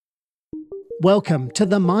Welcome to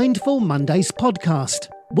the Mindful Mondays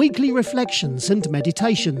podcast, weekly reflections and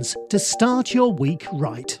meditations to start your week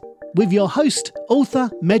right. With your host,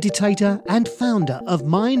 author, meditator, and founder of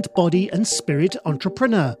Mind, Body and Spirit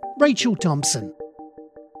Entrepreneur, Rachel Thompson.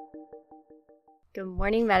 Good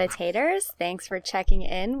morning, meditators. Thanks for checking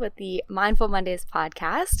in with the Mindful Mondays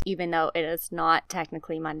podcast, even though it is not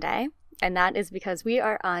technically Monday. And that is because we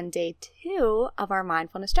are on day 2 of our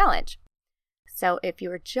mindfulness challenge. So if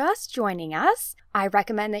you are just joining us, I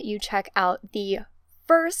recommend that you check out the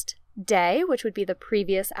first day, which would be the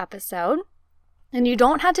previous episode. And you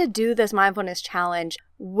don't have to do this mindfulness challenge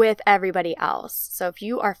with everybody else. So if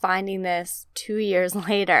you are finding this 2 years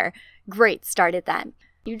later, great, start it then.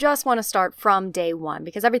 You just want to start from day 1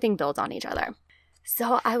 because everything builds on each other.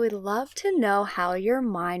 So I would love to know how your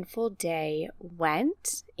mindful day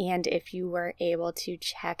went and if you were able to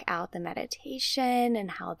check out the meditation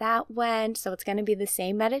and how that went. So it's going to be the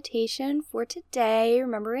same meditation for today.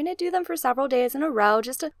 Remember, we're going to do them for several days in a row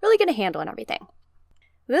just to really get a handle on everything.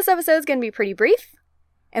 This episode is going to be pretty brief,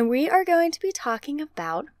 and we are going to be talking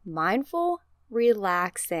about mindful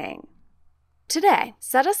relaxing. Today,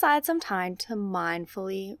 set aside some time to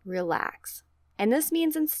mindfully relax. And this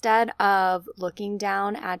means instead of looking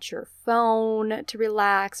down at your phone to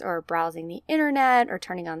relax or browsing the internet or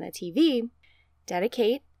turning on the TV,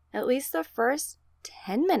 dedicate at least the first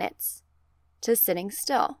 10 minutes to sitting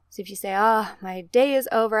still. So if you say, my day is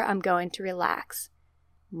over, I'm going to relax.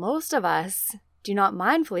 Most of us do not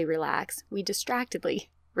mindfully relax, we distractedly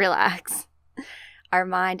relax. Our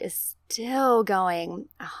mind is still going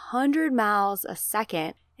 100 miles a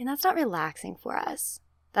second, and that's not relaxing for us.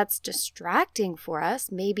 That's distracting for us.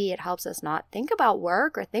 Maybe it helps us not think about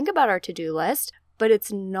work or think about our to-do list, but it's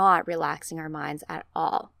not relaxing our minds at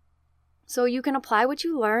all. So you can apply what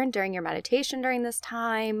you learned during your meditation during this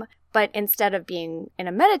time, but instead of being in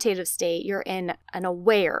a meditative state, you're in an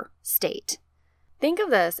aware state. Think of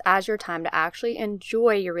this as your time to actually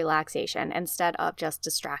enjoy your relaxation instead of just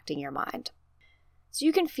distracting your mind. So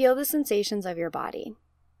you can feel the sensations of your body.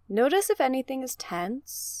 Notice if anything is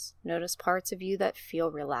tense. Notice parts of you that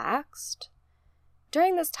feel relaxed.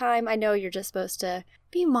 During this time, I know you're just supposed to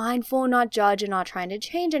be mindful, not judge, and not trying to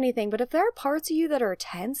change anything. But if there are parts of you that are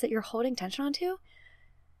tense, that you're holding tension onto,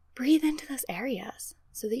 breathe into those areas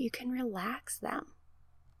so that you can relax them.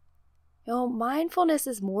 Mindfulness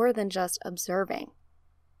is more than just observing.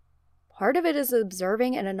 Part of it is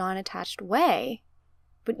observing in a non-attached way,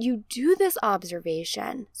 but you do this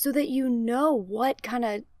observation so that you know what kind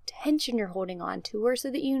of tension you're holding on to, or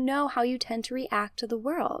so that you know how you tend to react to the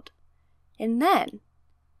world. And then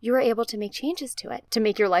you are able to make changes to it to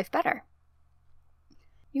make your life better.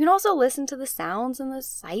 You can also listen to the sounds and the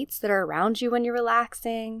sights that are around you when you're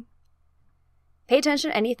relaxing. Pay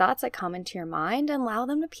attention to any thoughts that come into your mind and allow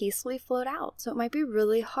them to peacefully float out. So it might be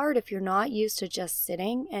really hard if you're not used to just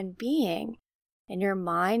sitting and being, and your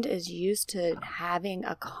mind is used to having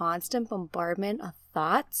a constant bombardment of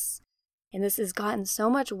thoughts. And this has gotten so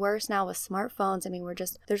much worse now with smartphones.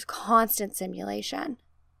 There's constant stimulation.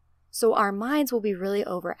 So our minds will be really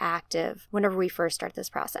overactive whenever we first start this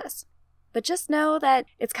process. But just know that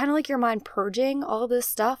it's kind of like your mind purging all this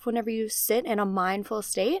stuff whenever you sit in a mindful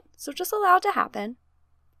state. So just allow it to happen.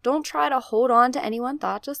 Don't try to hold on to any one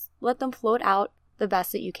thought. Just let them float out the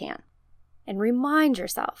best that you can. And remind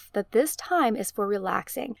yourself that this time is for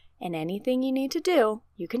relaxing. And anything you need to do,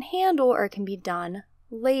 you can handle or it can be done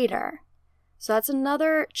later. So that's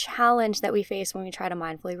another challenge that we face when we try to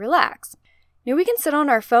mindfully relax. We can sit on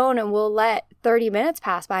our phone and we'll let 30 minutes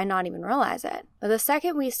pass by and not even realize it. But the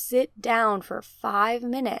second we sit down for 5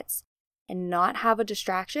 minutes and not have a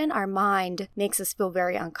distraction, our mind makes us feel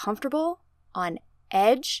very uncomfortable, on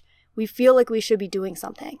edge. We feel like we should be doing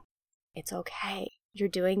something. It's okay. You're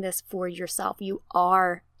doing this for yourself. You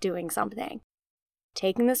are doing something.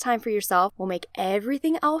 Taking this time for yourself will make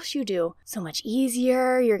everything else you do so much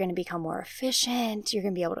easier. You're going to become more efficient. You're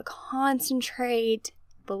going to be able to concentrate.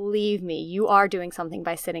 Believe me, you are doing something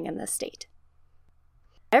by sitting in this state.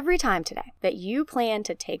 Every time today that you plan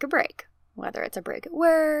to take a break, whether it's a break at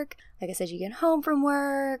work, like I said, you get home from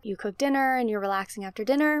work, you cook dinner and you're relaxing after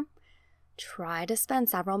dinner, try to spend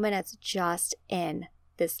several minutes just in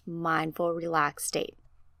this mindful, relaxed state.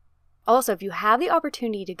 Also, if you have the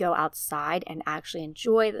opportunity to go outside and actually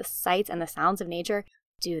enjoy the sights and the sounds of nature,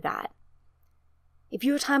 do that. If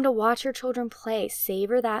you have time to watch your children play,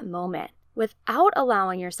 savor that moment without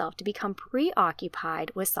allowing yourself to become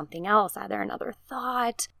preoccupied with something else, either another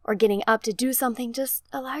thought or getting up to do something. Just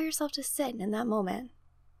allow yourself to sit in that moment.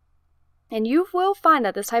 And you will find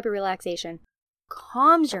that this type of relaxation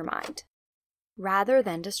calms your mind rather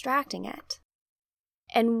than distracting it.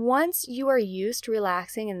 And once you are used to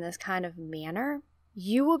relaxing in this kind of manner,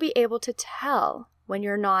 you will be able to tell when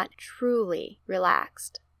you're not truly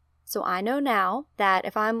relaxed. So I know now that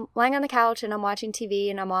if I'm lying on the couch and I'm watching TV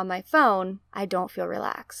and I'm on my phone, I don't feel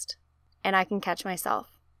relaxed. And I can catch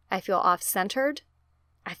myself. I feel off-centered.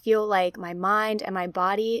 I feel like my mind and my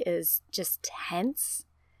body is just tense.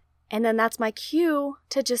 And then that's my cue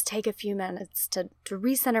to just take a few minutes to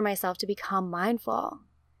recenter myself, to become mindful.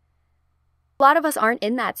 A lot of us aren't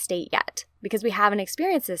in that state yet because we haven't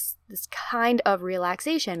experienced this kind of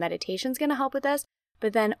relaxation. Meditation's going to help with this,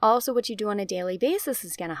 but then also what you do on a daily basis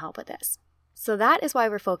is going to help with this. So that is why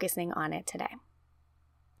we're focusing on it today.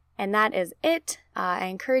 And that is it. I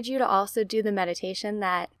encourage you to also do the meditation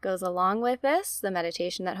that goes along with this, the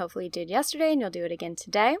meditation that hopefully you did yesterday, and you'll do it again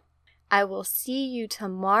today. I will see you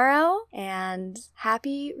tomorrow, and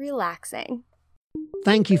happy relaxing.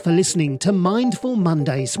 Thank you for listening to Mindful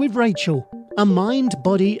Mondays with Rachel, a mind,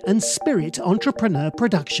 body and spirit entrepreneur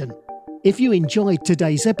production. If you enjoyed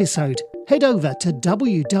today's episode, head over to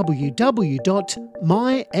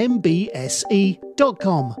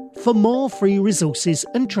www.mymbse.com for more free resources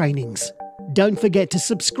and trainings. Don't forget to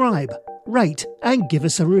subscribe, rate and give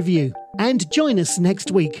us a review. And join us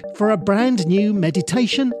next week for a brand new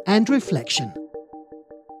meditation and reflection.